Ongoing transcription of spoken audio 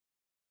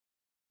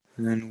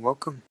and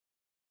welcome.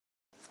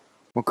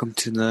 Welcome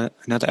to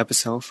another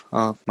episode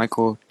of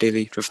Michael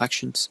Daily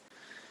Reflections,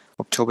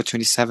 October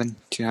 27,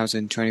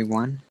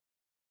 2021,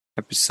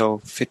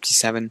 episode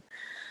 57.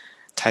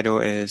 Title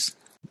is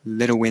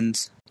Little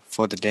Wins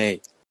for the Day.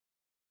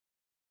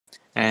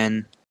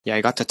 And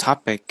I got the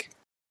topic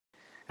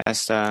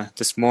as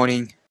this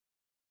morning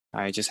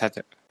I just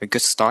had a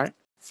good start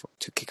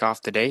to kick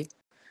off the day.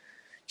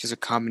 Just a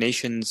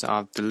combination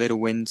of the little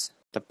wins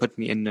that put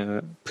me in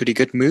a pretty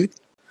good mood.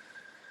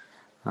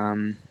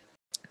 And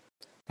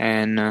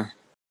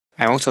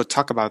I also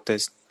talked about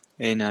this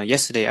in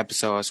yesterday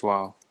episode as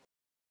well.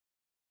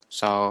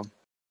 So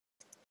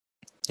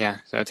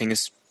I think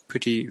it's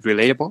pretty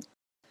relatable.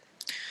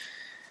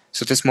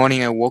 So this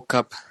morning I woke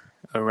up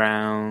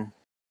around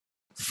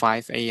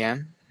 5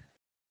 a.m.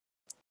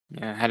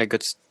 I had a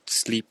good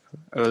sleep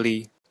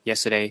early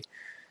yesterday.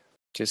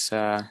 Just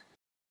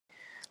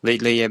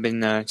lately I've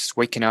been just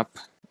waking up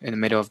in the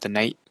middle of the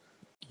night,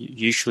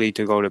 usually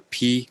to go to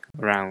pee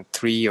around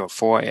 3 or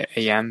 4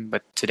 a.m.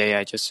 But today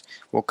I just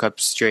woke up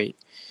straight.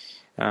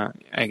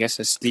 I guess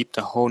I slept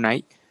the whole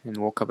night and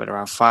woke up at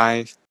around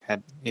 5,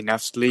 had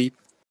enough sleep.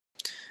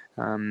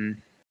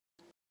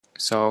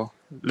 So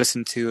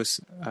listen to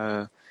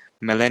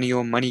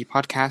Millennial Money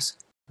podcast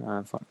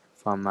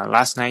from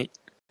last night.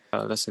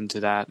 Listen to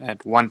that at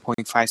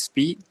 1.5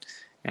 speed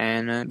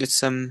and did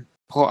some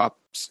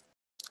pull-ups.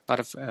 A lot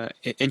of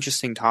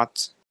interesting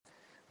thoughts,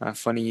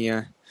 funny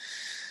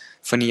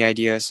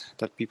ideas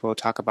that people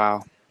talk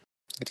about.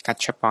 To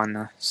catch up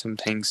on some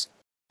things.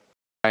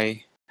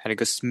 I had a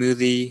good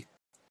smoothie,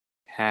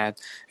 had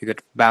a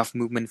good bowel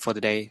movement for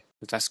the day.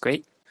 So that's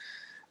great.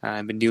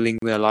 I've been dealing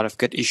with a lot of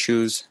gut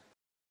issues.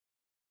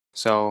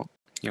 So,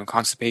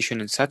 constipation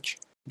and such,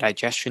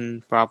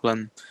 digestion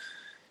problem.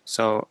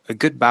 So a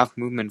good bowel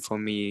movement for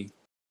me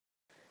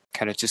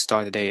kind of to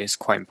start the day is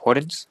quite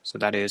important. So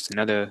that is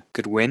another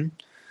good win.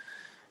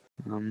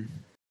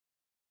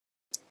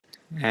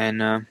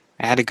 And I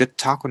had a good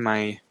talk with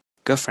my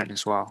girlfriend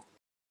as well.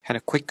 Had a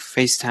quick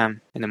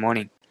FaceTime in the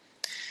morning.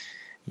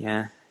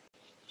 Yeah,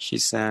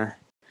 she's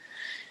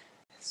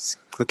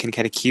looking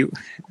kind of cute,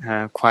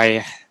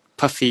 quite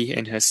puffy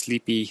in her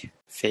sleepy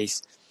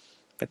face.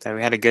 But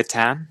we had a good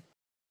time.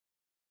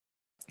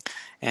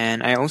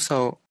 And I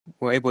also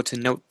were able to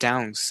note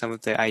down some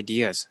of the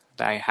ideas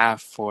that I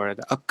have for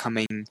the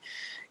upcoming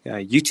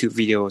YouTube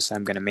videos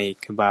I'm gonna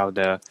make about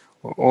the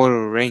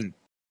Oura Ring.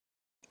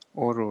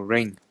 Oura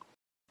Ring.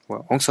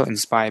 Well, also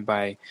inspired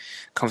by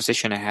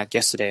conversation I had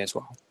yesterday as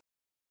well.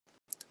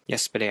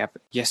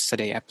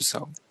 Yesterday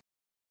episode.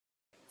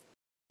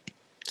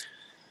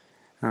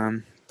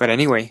 But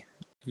anyway,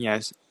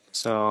 yes.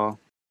 So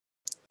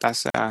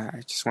that's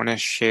I just want to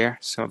share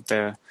some of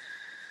the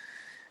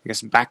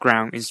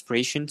background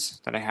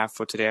inspirations that I have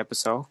for today's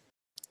episode,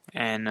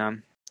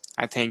 and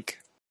I think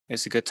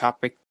it's a good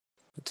topic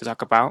to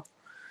talk about.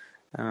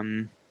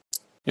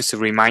 It's a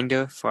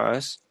reminder for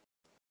us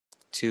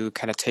to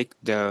kind of take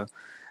the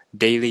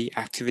daily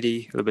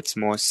activity a little bit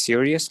more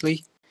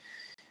seriously.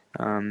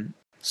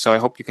 So I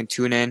hope you can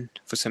tune in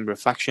for some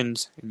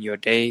reflections in your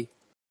day.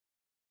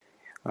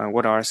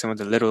 What are some of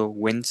the little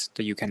wins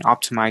that you can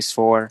optimize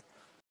for?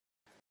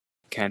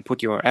 You can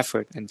put your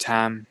effort and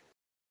time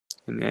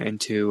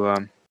into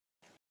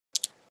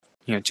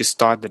just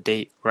start the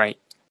day right.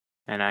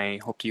 And I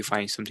hope you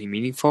find something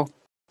meaningful.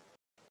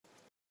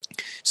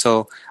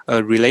 So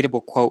a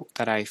relatable quote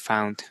that I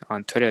found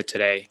on Twitter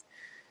today,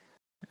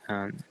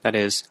 that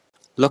is,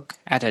 look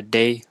at a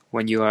day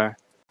when you are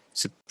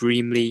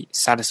supremely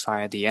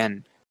satisfied at the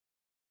end.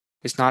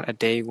 It's not a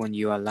day when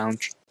you are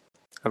lounging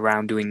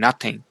around doing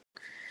nothing.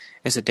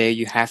 It's a day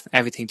you have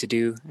everything to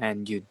do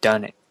and you've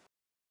done it.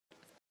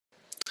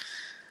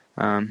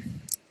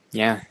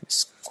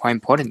 It's quite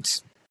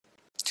important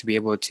to be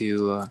able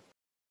to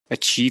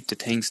achieve the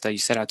things that you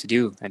set out to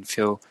do and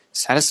feel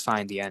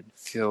satisfied in the end.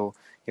 Feel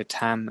your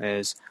time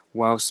is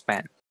well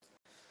spent.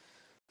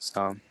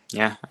 So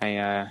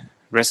I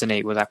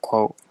resonate with that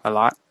quote a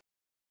lot.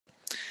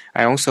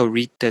 I also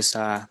read this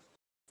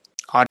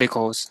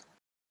articles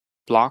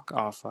blog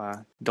of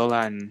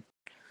Dola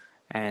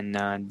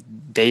and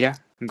Data.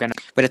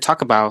 But I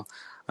talk about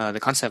the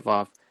concept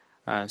of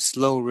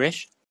slow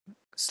risk,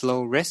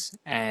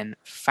 and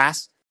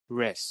fast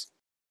risk.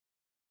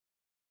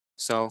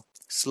 So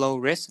slow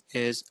risk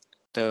is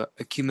the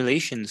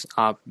accumulations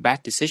of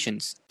bad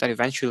decisions that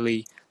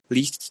eventually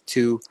leads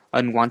to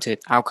unwanted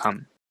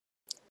outcome.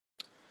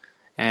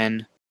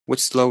 And with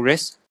slow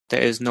risk,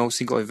 there is no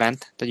single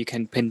event that you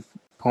can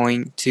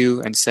pinpoint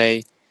to and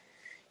say,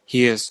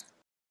 here's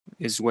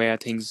is where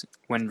things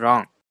went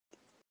wrong.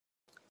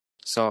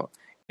 So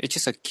it's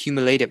just a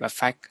cumulative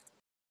effect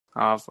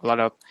of a lot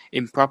of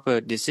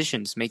improper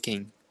decisions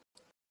making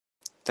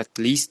that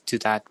leads to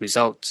that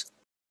result.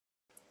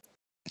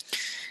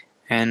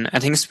 And I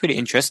think it's pretty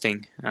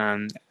interesting.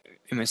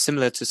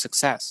 Similar to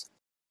success.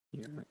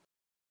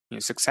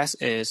 Success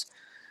is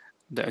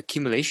the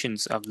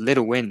accumulations of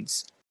little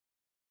wins.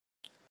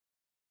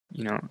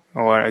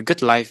 or a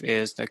good life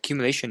is the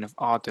accumulation of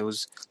all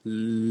those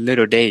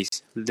little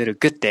days, little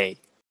good day.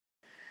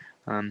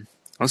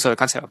 Also, the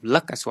concept of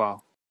luck as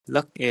well.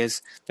 Luck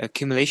is the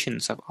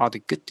accumulations of all the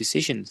good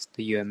decisions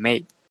that you have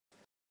made.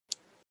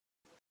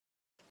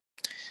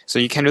 So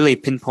you can't really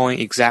pinpoint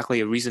exactly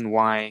a reason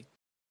why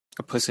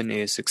a person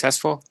is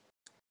successful.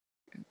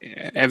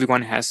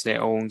 Everyone has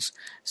their own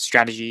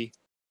strategy,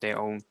 their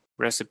own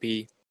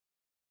recipe,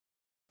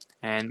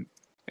 and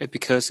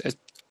because it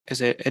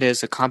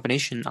is a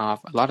combination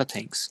of a lot of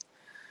things.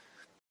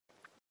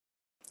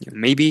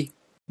 Maybe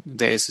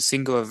there is a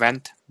single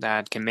event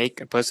that can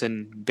make a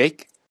person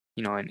big,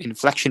 an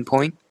inflection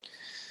point.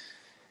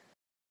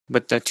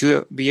 But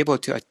to be able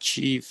to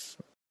achieve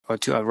or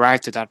to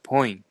arrive to that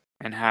point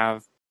and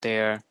have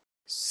their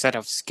set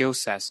of skill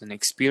sets and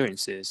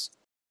experiences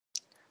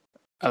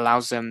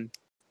allows them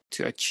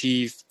to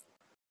achieve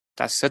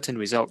that certain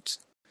result.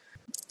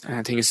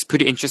 I think it's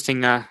pretty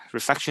interesting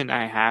reflection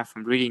I have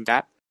from reading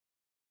that.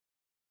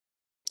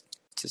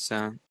 Just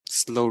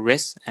slow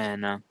risk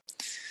and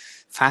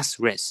fast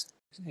risk.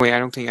 Anyway, I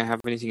don't think I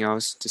have anything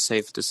else to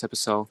say for this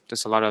episode.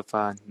 There's a lot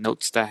of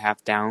notes that I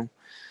have down,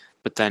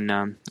 but then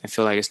I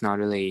feel like it's not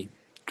really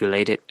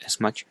related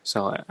as much,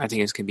 so I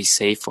think it's gonna be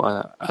safe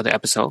for other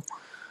episode.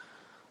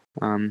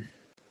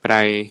 But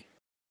I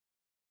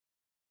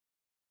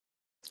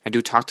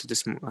do talk to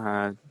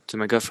to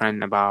my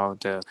girlfriend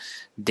about the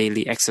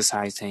daily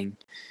exercise thing,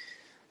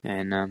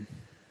 and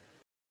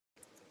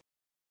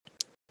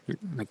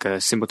like a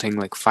simple thing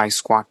like 5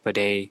 squats per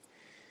day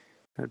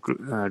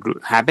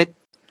habit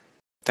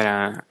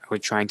that we're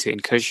trying to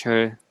encourage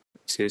her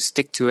to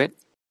stick to it.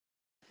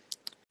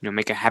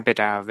 Make a habit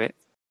out of it.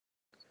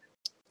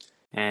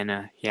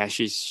 And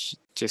she's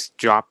just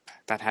dropped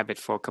that habit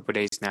for a couple of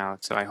days now,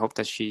 so I hope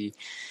that she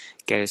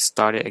gets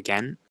started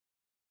again.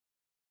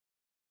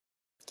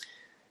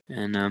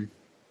 And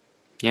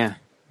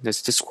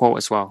there's this quote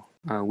as well.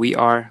 We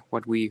are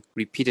what we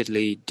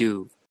repeatedly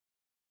do.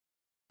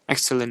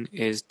 Excellence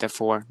is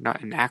therefore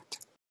not an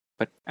act,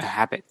 but a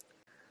habit.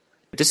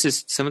 This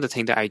is some of the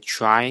things that I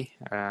try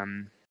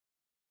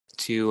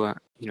to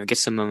get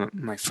some of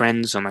my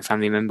friends or my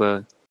family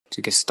member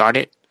to get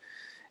started,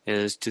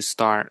 is to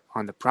start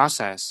on the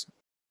process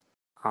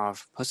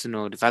of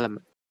personal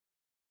development,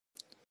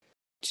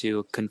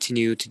 to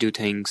continue to do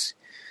things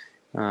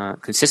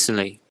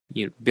consistently,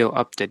 build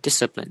up the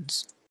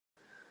disciplines.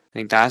 I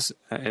think that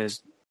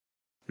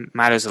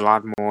matters a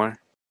lot more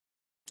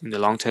in the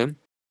long term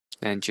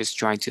than just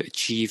trying to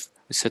achieve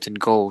certain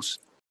goals.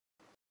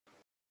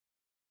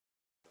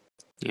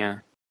 Yeah.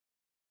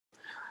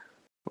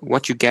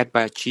 What you get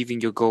by achieving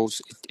your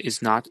goals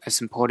is not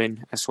as important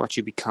as what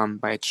you become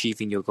by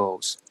achieving your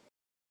goals.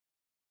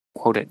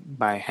 Quoted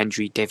by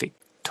Henry David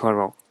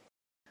Thoreau.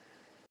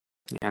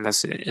 And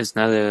that's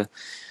another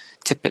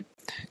tidbit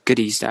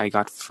goodies that I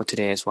got for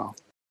today as well.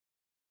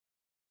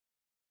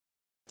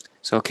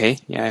 So okay,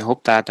 I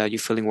hope that you're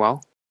feeling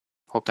well.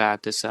 Hope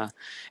that this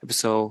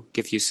episode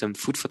gives you some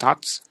food for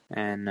thoughts.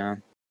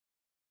 And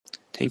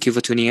thank you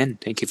for tuning in.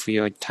 Thank you for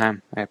your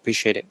time. I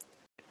appreciate it.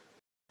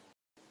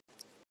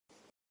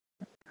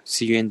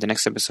 See you in the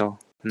next episode.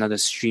 Another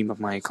stream of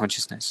my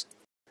consciousness.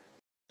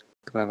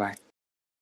 Bye bye.